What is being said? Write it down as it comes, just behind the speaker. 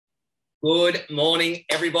Good morning,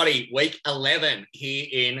 everybody. Week 11 here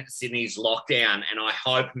in Sydney's lockdown. And I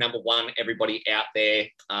hope, number one, everybody out there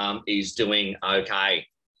is doing okay.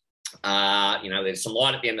 There's some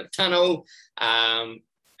light at the end of the tunnel.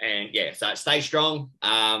 So stay strong.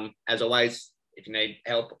 As always, if you need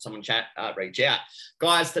help, someone chat, reach out.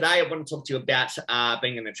 Guys, today I want to talk to you about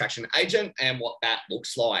being an attraction agent and what that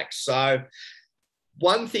looks like. So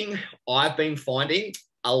one thing I've been finding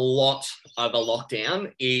a lot over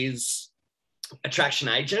lockdown is attraction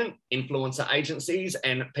agent, influencer agencies,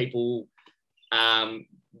 and people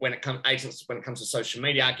when it comes to social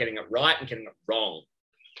media, getting it right and getting it wrong.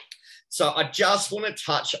 So I just want to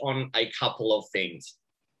touch on a couple of things.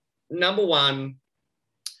 Number one,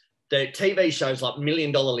 the TV shows like $1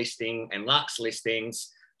 Million Listing and Lux Listings.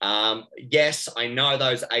 Yes, I know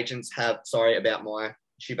those agents have, sorry about my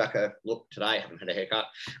Chewbacca look today, I haven't had a haircut.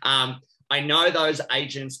 I know those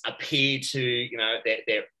agents appear to,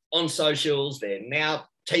 they're on socials, they're now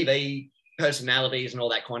TV personalities and all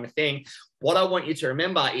that kind of thing. What I want you to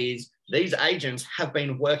remember is these agents have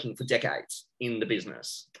been working for decades in the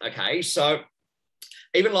business, okay? So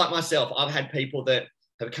even like myself, I've had people that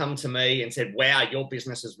have come to me and said, wow, your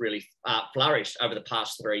business has really flourished over the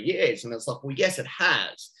past 3 years. And it's like, well, yes, it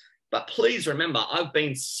has. But please remember, I've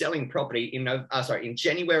been selling property in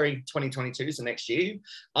January 2022, so next year,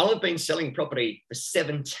 I'll have been selling property for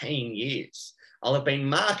 17 years. I'll have been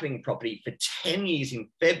marketing property for 10 years in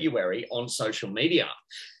February on social media.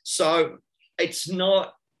 So it's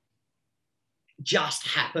not just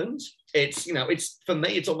happened. It's for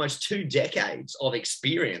me, it's almost 2 decades of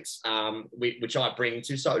experience, which I bring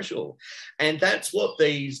to social. And that's what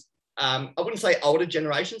these, I wouldn't say older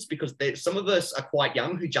generations, because some of us are quite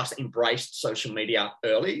young who just embraced social media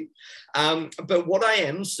early. But what I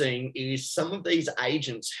am seeing is some of these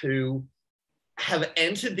agents who have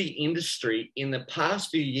entered the industry in the past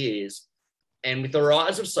few years, and with the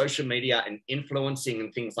rise of social media and influencing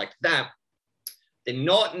and things like that, they're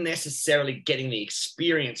not necessarily getting the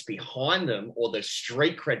experience behind them or the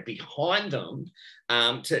street cred behind them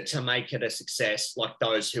to make it a success, like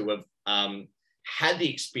those who have had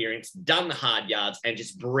the experience, done the hard yards, and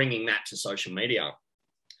just bringing that to social media.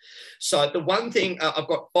 So the one thing, I've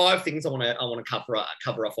got 5 things I want to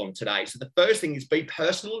cover off on today. So the first thing is be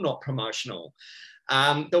personal, not promotional.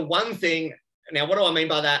 The one thing, now what do I mean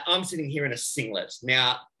by that? I'm sitting here in a singlet.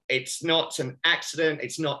 Now, it's not an accident.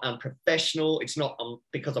 It's not unprofessional. It's not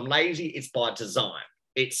because I'm lazy. It's by design.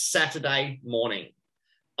 It's Saturday morning.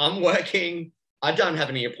 I'm working. I don't have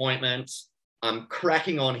any appointments. I'm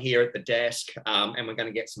cracking on here at the desk, and we're going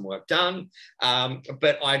to get some work done.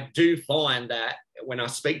 But I do find that when I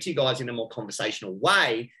speak to you guys in a more conversational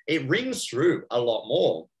way, it rings through a lot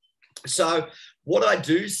more. So what I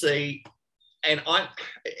do see, and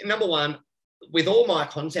number one, with all my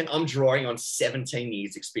content, I'm drawing on 17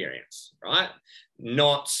 years experience, right?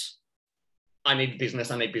 Not, I need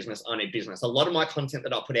business, I need business, I need business. A lot of my content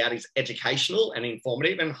that I put out is educational and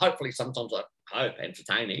informative, and hopefully sometimes I hope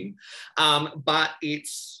entertaining. But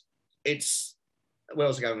it's where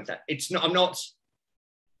was I going with that? I'm not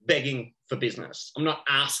begging for business. I'm not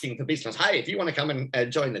asking for business. Hey, if you want to come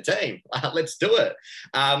and join the team, let's do it.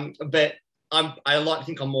 But I like to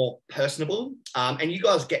think I'm more personable, and you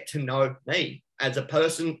guys get to know me as a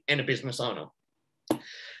person and a business owner.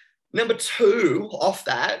 Number 2, off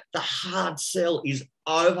that, the hard sell is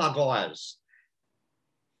over, guys.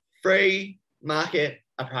 Free market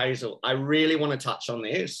appraisal. I really want to touch on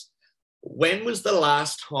this. When was the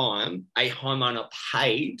last time a homeowner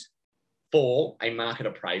paid for a market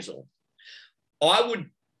appraisal? I would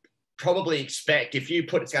probably expect if you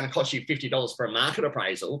put it's going to cost you $50 for a market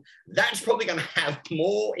appraisal, that's probably going to have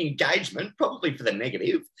more engagement, probably for the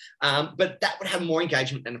negative, but that would have more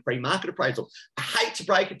engagement than a free market appraisal. I hate to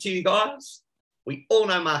break it to you guys. We all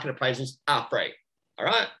know market appraisals are free. All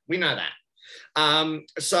right, we know that.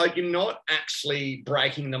 So you're not actually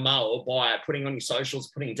breaking the mold by putting on your socials,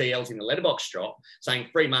 putting DLs in the letterbox drop, saying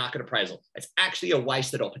free market appraisal. It's actually a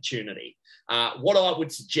wasted opportunity. What I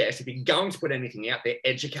would suggest, if you're going to put anything out there,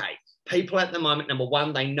 educate. People at the moment, number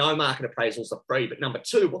one, they know market appraisals are free. But number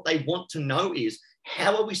 2, what they want to know is,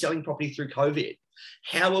 how are we selling property through COVID?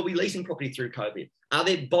 How are we leasing property through COVID? Are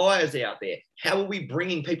there buyers out there? How are we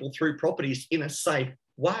bringing people through properties in a safe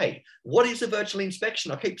way? What is a virtual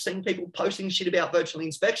inspection? I keep seeing people posting shit about virtual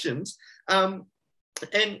inspections, but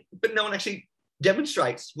no one actually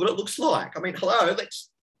demonstrates what it looks like. I mean, hello, let's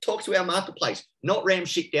talk to our marketplace, not ram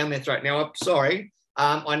shit down their throat. Now, I'm sorry.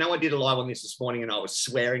 I know I did a live on this morning and I was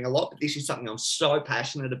swearing a lot, but this is something I'm so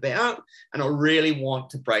passionate about and I really want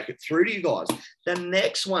to break it through to you guys. The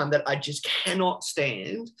next one that I just cannot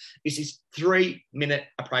stand is this 3-minute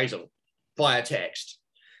appraisal. via text.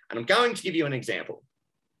 And I'm going to give you an example.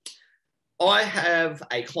 I have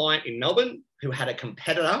a client in Melbourne who had a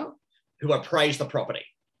competitor who appraised the property,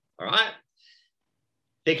 all right?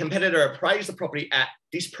 Their competitor appraised the property at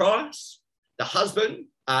this price. The husband,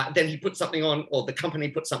 then he put something on, or the company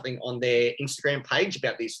put something on their Instagram page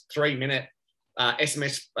about this 3-minute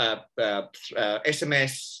SMS,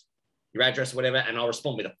 SMS, your address or whatever, and I'll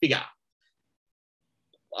respond with a figure.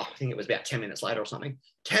 I think it was about 10 minutes later or something.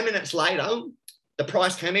 10 minutes later, the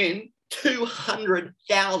price came in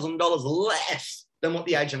 $200,000 less than what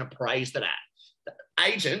the agent appraised it at. The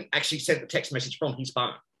agent actually sent the text message from his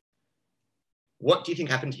phone. What do you think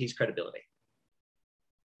happened to his credibility?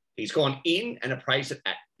 He's gone in and appraised it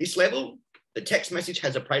at this level. The text message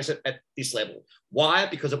has appraised it at this level. Why?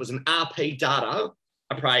 Because it was an RP data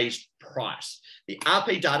appraised price. The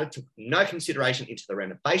RP data took no consideration into the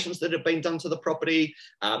renovations that have been done to the property,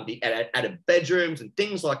 the added bedrooms and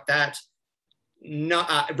things like that. No,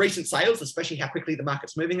 recent sales, especially how quickly the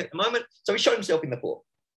market's moving at the moment. So he shot himself in the foot.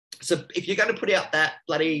 So if you're going to put out that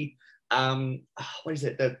bloody, what is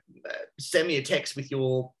it, send me a text with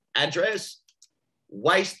your address,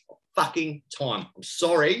 waste fucking time. I'm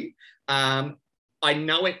sorry. I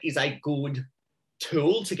know it is a good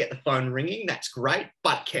tool to get the phone ringing. That's great,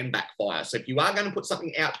 but can backfire. So if you are going to put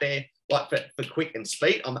something out there like for quick and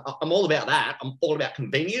speed, I'm all about that. I'm all about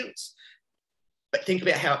convenience. But think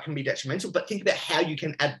about how it can be detrimental, but think about how you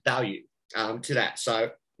can add value to that. So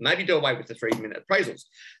maybe do away with the 3-minute appraisals.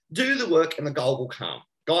 Do the work and the goal will come.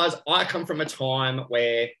 Guys, I come from a time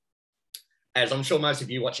where, as I'm sure most of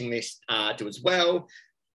you watching this do as well,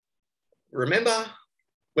 remember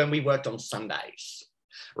when we worked on Sundays?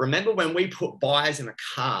 Remember when we put buyers in a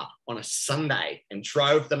car on a Sunday and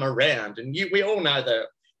drove them around? And we all know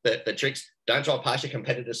the tricks. Don't drive past your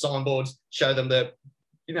competitors' signboards, show them the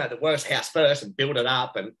worst house first and build it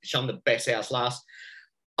up and show them the best house last.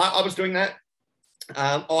 I was doing that.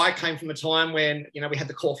 I came from a time when, we had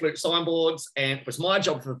the core flute signboards, and it was my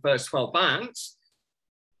job for the first 12 months,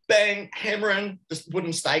 bang, hammering the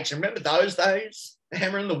wooden stakes. Remember those days?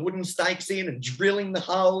 Hammering the wooden stakes in and drilling the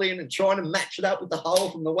hole in and trying to match it up with the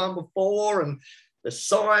hole from the one before. And the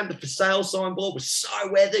for sale signboard was so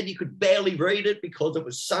weathered you could barely read it because it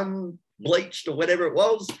was sun bleached or whatever it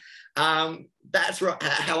was. That's right,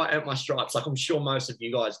 how I earned my stripes, like I'm sure most of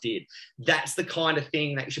you guys did. That's the kind of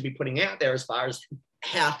thing that you should be putting out there as far as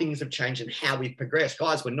how things have changed and how we've progressed.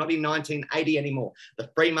 Guys, we're not in 1980 anymore. The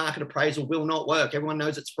free market appraisal will not work. Everyone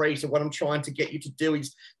knows it's free. So what I'm trying to get you to do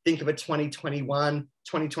is think of a 2021,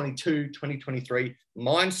 2022, 2023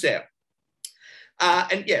 mindset.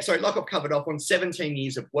 And yeah, so like I've covered off on 17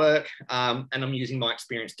 years of work, and I'm using my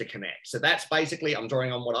experience to connect. So that's basically, I'm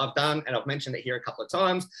drawing on what I've done, and I've mentioned it here a couple of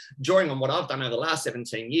times, drawing on what I've done over the last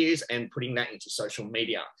 17 years and putting that into social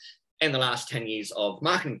media, and the last 10 years of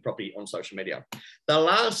marketing property on social media. The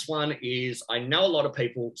last one is, I know a lot of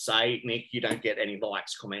people say, Nick, you don't get any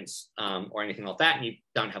likes, comments, or anything like that, and you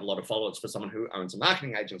don't have a lot of followers for someone who owns a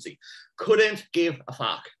marketing agency. Couldn't give a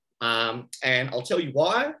fuck. And I'll tell you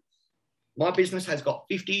why. My business has got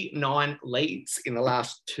 59 leads in the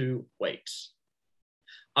last 2 weeks.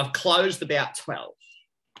 I've closed about 12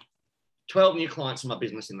 new clients in my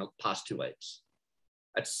business in the past 2 weeks.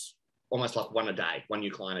 That's almost like one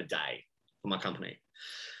new client a day for my company.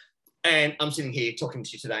 And I'm sitting here talking to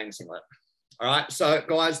you today in a singlet. All right. So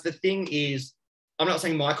guys, the thing is, I'm not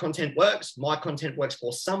saying my content works. My content works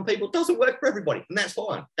for some people. It doesn't work for everybody. And that's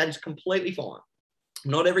fine. That is completely fine.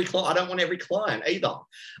 Not every client, I don't want every client either.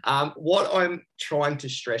 What I'm trying to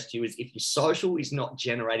stress to you is if your social is not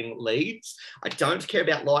generating leads, I don't care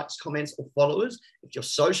about likes, comments, or followers. If your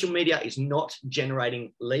social media is not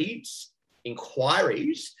generating leads,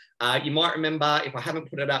 inquiries, you might remember, if I haven't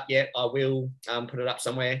put it up yet, I will put it up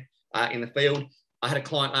somewhere in the field. I had a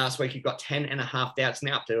client last week who got 10,500,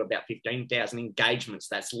 now up to about 15,000 engagements.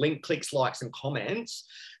 That's link clicks, likes, and comments.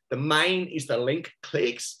 The main is the link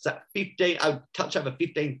clicks. So a touch over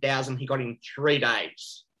 15,000 he got in 3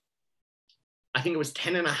 days. I think it was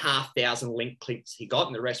 10,500 link clicks he got,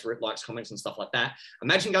 and the rest were likes, comments, and stuff like that.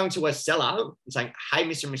 Imagine going to a seller and saying, hey,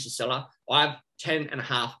 Mr. and Mrs. Seller, I have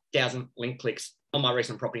 10,500 link clicks on my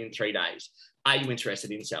recent property in 3 days. Are you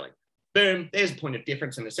interested in selling? Boom, there's a point of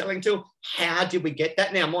difference in the selling tool. How did we get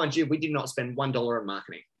that? Now, mind you, we did not spend $1 on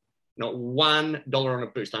marketing. Not $1 on a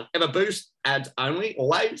boost. Don't ever boost, ads only,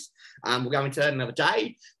 always. We'll go into that another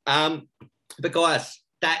day. But guys,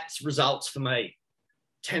 that's results for me.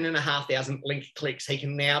 10,500 link clicks. He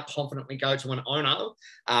can now confidently go to an owner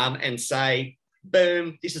and say,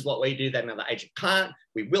 boom, this is what we do that another agent can't.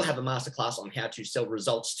 We will have a masterclass on how to sell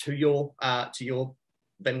results to your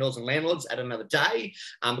vendors and landlords at another day.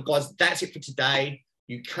 But guys, that's it for today.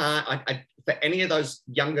 You can't, for any of those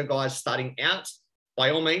younger guys starting out, by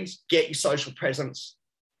all means, get your social presence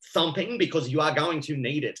thumping, because you are going to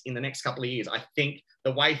need it in the next couple of years. I think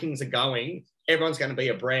the way things are going, everyone's going to be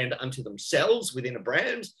a brand unto themselves within a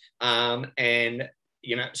brand. And,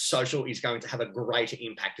 you know, social is going to have a greater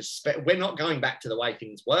impact. We're not going back to the way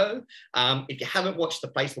things were. If you haven't watched the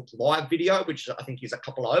Facebook Live video, which I think is a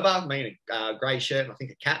couple over, me in a grey shirt and I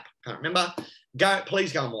think a cap, can't remember,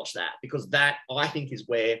 please go and watch that, because that, I think, is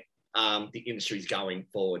where the industry is going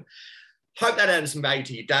forward. Hope that added some value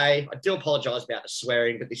to your day. I do apologise about the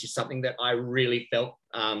swearing, but this is something that I really felt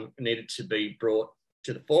needed to be brought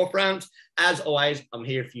to the forefront. As always, I'm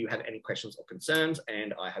here if you have any questions or concerns,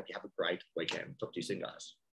 and I hope you have a great weekend. Talk to you soon, guys.